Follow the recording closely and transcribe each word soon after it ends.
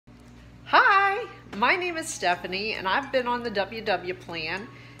My name is Stephanie and I've been on the WW plan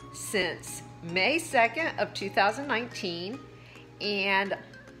since May 2nd of 2019 and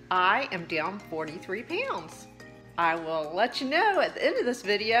I am down 43 pounds. I will let you know at the end of this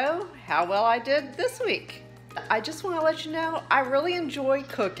video how well I did this week. I just want to let you know I really enjoy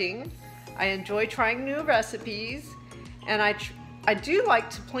cooking. I enjoy trying new recipes, and I do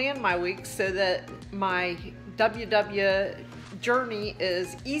like to plan my week so that my WW journey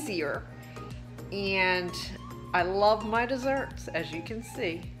is easier. And I love my desserts, as you can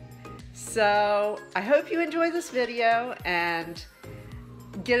see. So I hope you enjoy this video and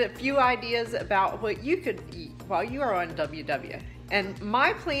get a few ideas about what you could eat while you are on WW. And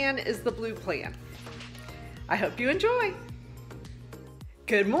my plan is the blue plan. I hope you enjoy.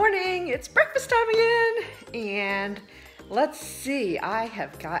 Good morning, it's breakfast time again. And let's see, I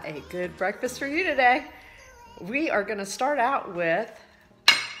have got a good breakfast for you today. We are gonna start out with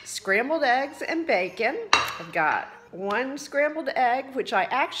scrambled eggs and bacon. I've got one scrambled egg, which I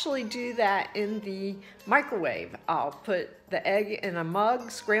actually do that in the microwave. I'll put the egg in a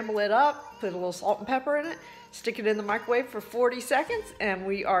mug, scramble it up, put a little salt and pepper in it, stick it in the microwave for 40 seconds, and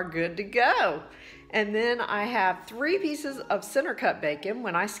we are good to go. And then I have 3 pieces of center cut bacon.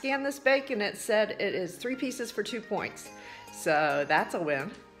 When I scanned this bacon, it said it is 3 pieces for 2 points. So that's a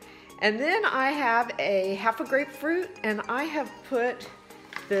win. And then I have a half a grapefruit, and I have put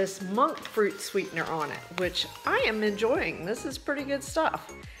this monk fruit sweetener on it, which I am enjoying. This is pretty good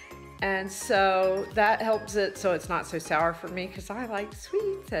stuff. And so that helps it so it's not so sour for me, because I like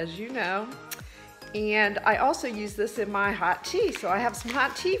sweets, as you know. And I also use this in my hot tea, so I have some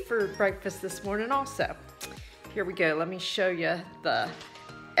hot tea for breakfast this morning also. Here we go, let me show you. The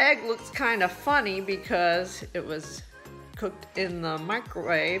egg looks kind of funny because it was cooked in the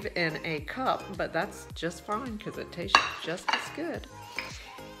microwave in a cup, but that's just fine because it tastes just as good.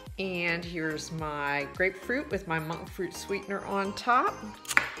 And here's my grapefruit with my monk fruit sweetener on top.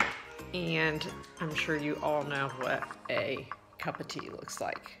 And I'm sure you all know what a cup of tea looks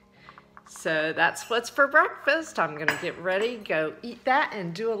like. So that's what's for breakfast. I'm gonna get ready, go eat that,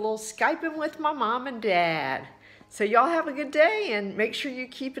 and do a little Skyping with my mom and dad. So y'all have a good day, and make sure you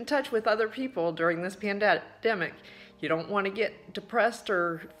keep in touch with other people during this pandemic. You don't want to get depressed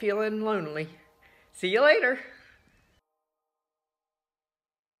or feeling lonely. See you later.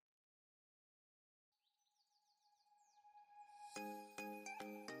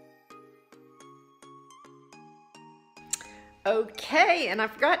 Okay, and I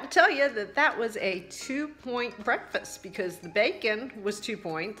forgot to tell you that that was a 2-point breakfast because the bacon was 2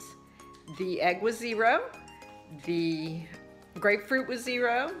 points, the egg was 0, the grapefruit was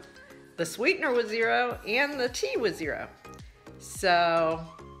 0, the sweetener was 0, and the tea was 0. So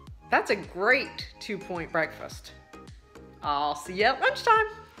that's a great 2-point breakfast. I'll see you at lunchtime.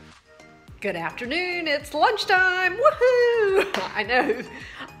 Good afternoon, it's lunchtime, woohoo! I know,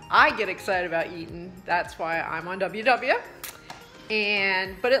 I get excited about eating. That's why I'm on WW.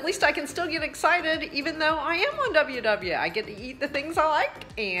 But at least I can still get excited even though I am on WW. I get to eat the things I like,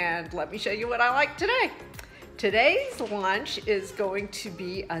 and let me show you what I like today. Today's lunch is going to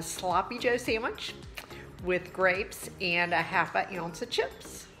be a sloppy joe sandwich with grapes and a ½ ounce of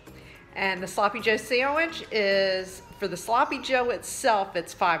chips. And the sloppy joe sandwich is, for the sloppy joe itself,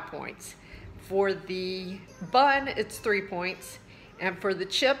 it's 5 points. For the bun, it's 3 points. And for the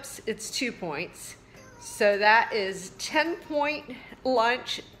chips, it's 2 points. So that is 10-point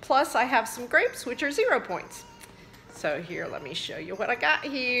lunch, plus I have some grapes, which are 0 points. So here, let me show you what I got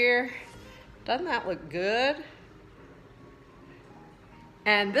here. Doesn't that look good?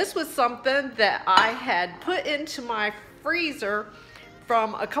 And this was something that I had put into my freezer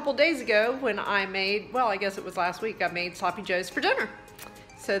from a couple days ago when I made, well, I guess it was last week, I made sloppy joes for dinner.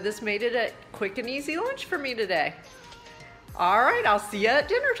 So this made it a quick and easy lunch for me today. All right, I'll see you at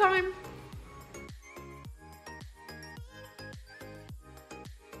dinner time.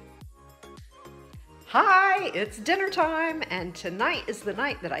 Hi, it's dinner time, and tonight is the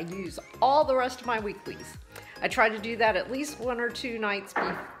night that I use all the rest of my weeklies. I try to do that at least 1 or 2 nights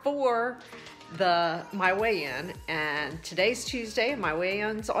before my weigh-in, and today's Tuesday and my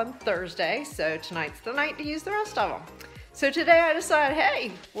weigh-in's on Thursday, so tonight's the night to use the rest of them. So today I decided,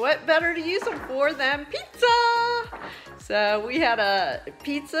 hey, what better to use them for than pizza? So we had a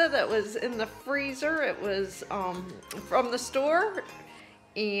pizza that was in the freezer. It was from the store.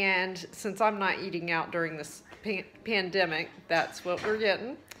 And since I'm not eating out during this pandemic, that's what we're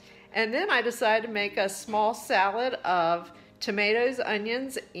getting. And then I decided to make a small salad of tomatoes,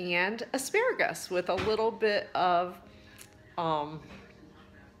 onions, and asparagus with a little bit of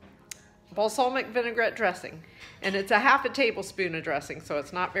balsamic vinaigrette dressing. And it's a ½ tablespoon of dressing, so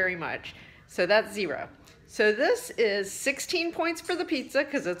it's not very much. So that's 0. So this is 16 points for the pizza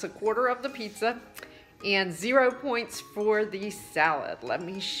because it's a quarter of the pizza, and 0 points for the salad. Let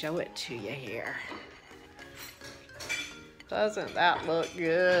me show it to you here. Doesn't that look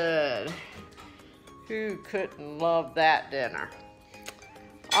good? Who couldn't love that dinner?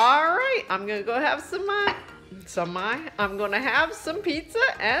 All right, I'm gonna go have I'm gonna have some pizza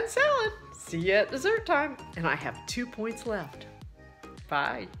and salad. See you at dessert time. And I have 2 points left.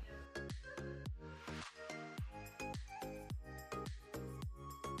 Bye.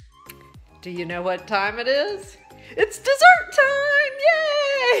 Do you know what time it is? It's dessert time!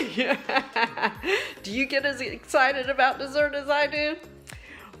 Yay! Do you get as excited about dessert as I do?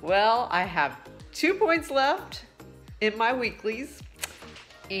 Well, I have 2 points left in my weeklies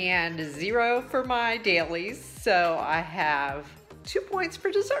and 0 for my dailies. So I have 2 points for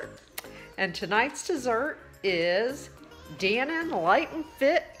dessert. And tonight's dessert is Dannon Light and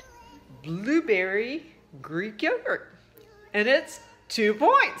Fit Blueberry Greek Yogurt. And it's 2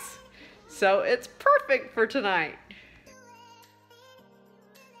 points. So it's perfect for tonight.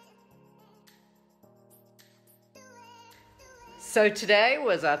 So today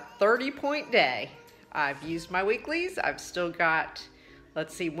was a 30-point day. I've used my weeklies. I've still got,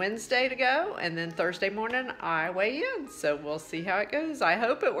 let's see, Wednesday to go, and then Thursday morning I weigh in. So we'll see how it goes. I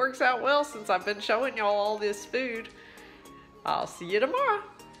hope it works out well since I've been showing y'all all this food. I'll see you tomorrow.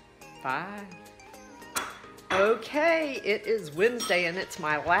 Bye. Okay, it is Wednesday and it's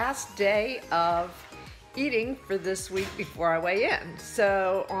my last day of eating for this week before I weigh in.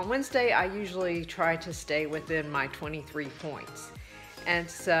 So on Wednesday, I usually try to stay within my 23 points. And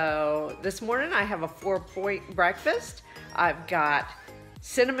so this morning I have a 4-point breakfast. I've got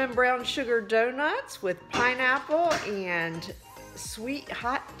cinnamon brown sugar donuts with pineapple and sweet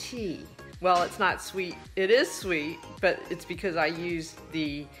hot tea. Well, it's not sweet. It is sweet, but it's because I used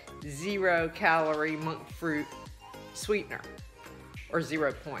the 0-calorie monk fruit sweetener, or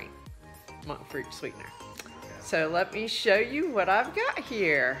 0-point monk fruit sweetener. So let me show you what I've got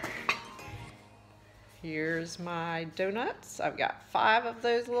here. Here's my donuts. I've got 5 of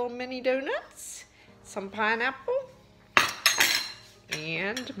those little mini donuts, some pineapple,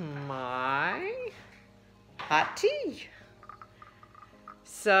 and my hot tea.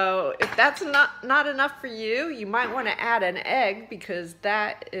 So if that's not enough for you, you might want to add an egg because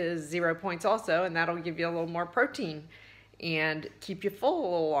that is 0 points also, and that'll give you a little more protein and keep you full a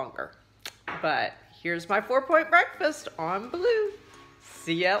little longer. But here's my 4-point breakfast on Blue.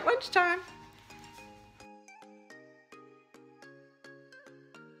 See you at lunchtime.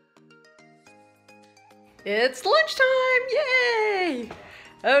 It's lunchtime, yay!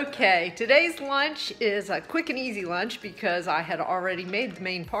 Okay, today's lunch is a quick and easy lunch because I had already made the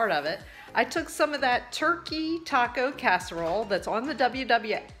main part of it. I took some of that turkey taco casserole that's on the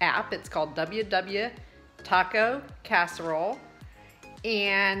WW app. It's called WW Taco Casserole.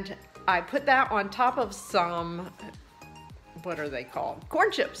 And I put that on top of some, what are they called?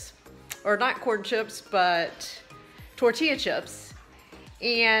 Corn chips. Or not corn chips, but tortilla chips.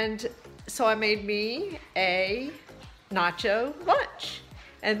 And so I made me a nacho lunch.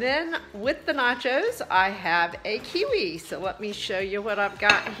 And then with the nachos, I have a kiwi. So let me show you what I've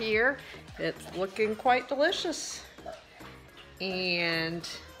got here. It's looking quite delicious. And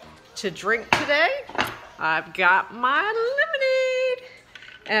to drink today, I've got my lemonade.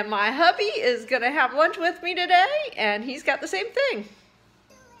 And my hubby is gonna have lunch with me today, and he's got the same thing.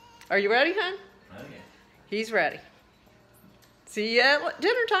 Are you ready, hon? Oh, yeah. He's ready. See you at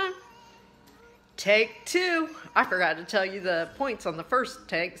dinner time. Take 2. I forgot to tell you the points on the first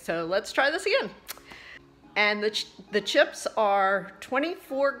take, so let's try this again. And the chips are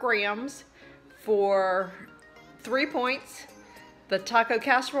 24 grams for 3 points. The taco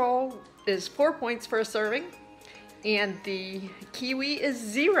casserole is 4 points for a serving, and the kiwi is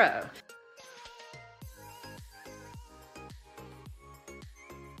 0.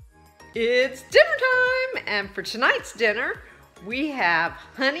 It's dinner time, and for tonight's dinner, we have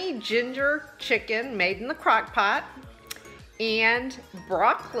honey ginger chicken made in the crock pot and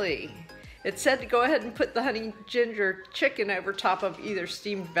broccoli. It said to go ahead and put the honey ginger chicken over top of either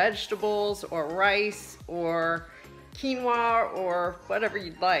steamed vegetables or rice or quinoa or whatever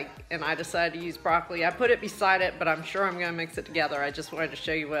you'd like, and I decided to use broccoli. I put it beside it, but I'm sure I'm gonna mix it together. I just wanted to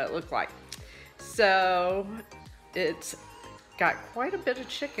show you what it looked like. So it's got quite a bit of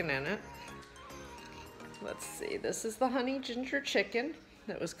chicken in it. Let's see, this is the honey ginger chicken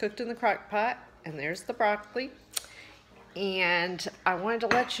that was cooked in the crock pot, and there's the broccoli. And I wanted to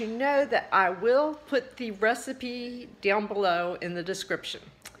let you know that I will put the recipe down below in the description.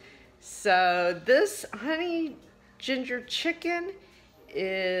 So this honey ginger chicken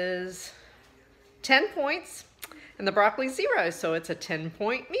is 10 points, and the broccoli 0, so it's a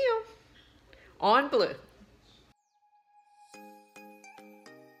 10-point meal on blue.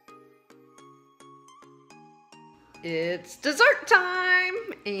 It's dessert time,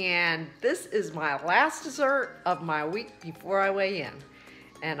 and this is my last dessert of my week before I weigh in.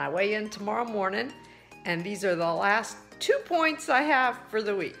 And I weigh in tomorrow morning, and these are the last 2 points I have for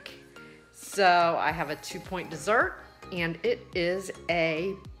the week. So I have a 2-point dessert, and it is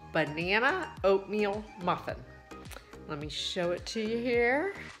a banana oatmeal muffin. Let me show it to you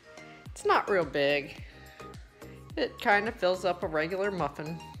here. It's not real big. It kind of fills up a regular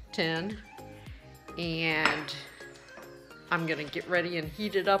muffin tin, and I'm gonna get ready and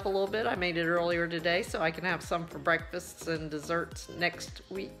heat it up a little bit. I made it earlier today so I can have some for breakfasts and desserts next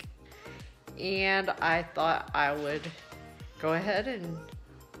week. And I thought I would go ahead and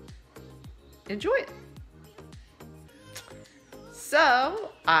enjoy it.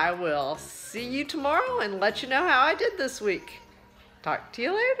 So I will see you tomorrow and let you know how I did this week. Talk to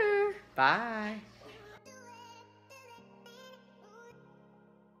you later. Bye.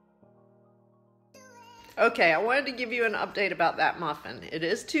 Okay, I wanted to give you an update about that muffin. It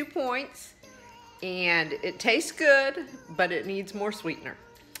is 2 points, and it tastes good, but it needs more sweetener.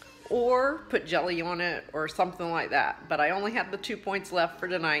 Or put jelly on it or something like that. But I only have the 2 points left for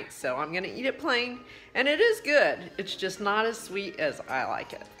tonight, so I'm gonna eat it plain, and it is good. It's just not as sweet as I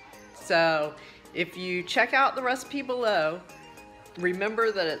like it. So if you check out the recipe below,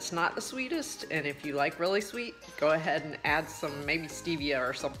 remember that it's not the sweetest, and if you like really sweet, go ahead and add some maybe stevia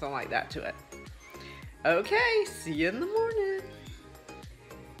or something like that to it. Okay, see you in the morning.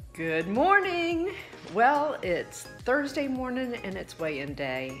 Good morning. Well, it's Thursday morning and it's weigh-in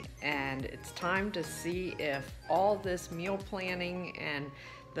day, and it's time to see if all this meal planning and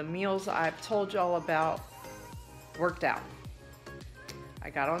the meals I've told y'all about worked out.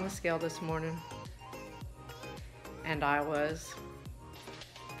 I got on the scale this morning and I was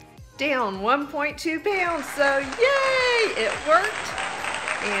down 1.2 pounds, so yay, it worked.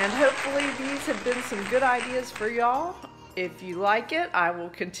 And hopefully these have been some good ideas for y'all. If you like it, I will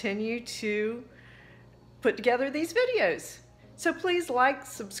continue to put together these videos. So please like,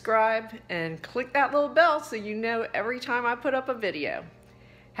 subscribe, and click that little bell so you know every time I put up a video.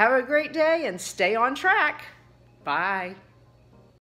 Have a great day and stay on track. Bye.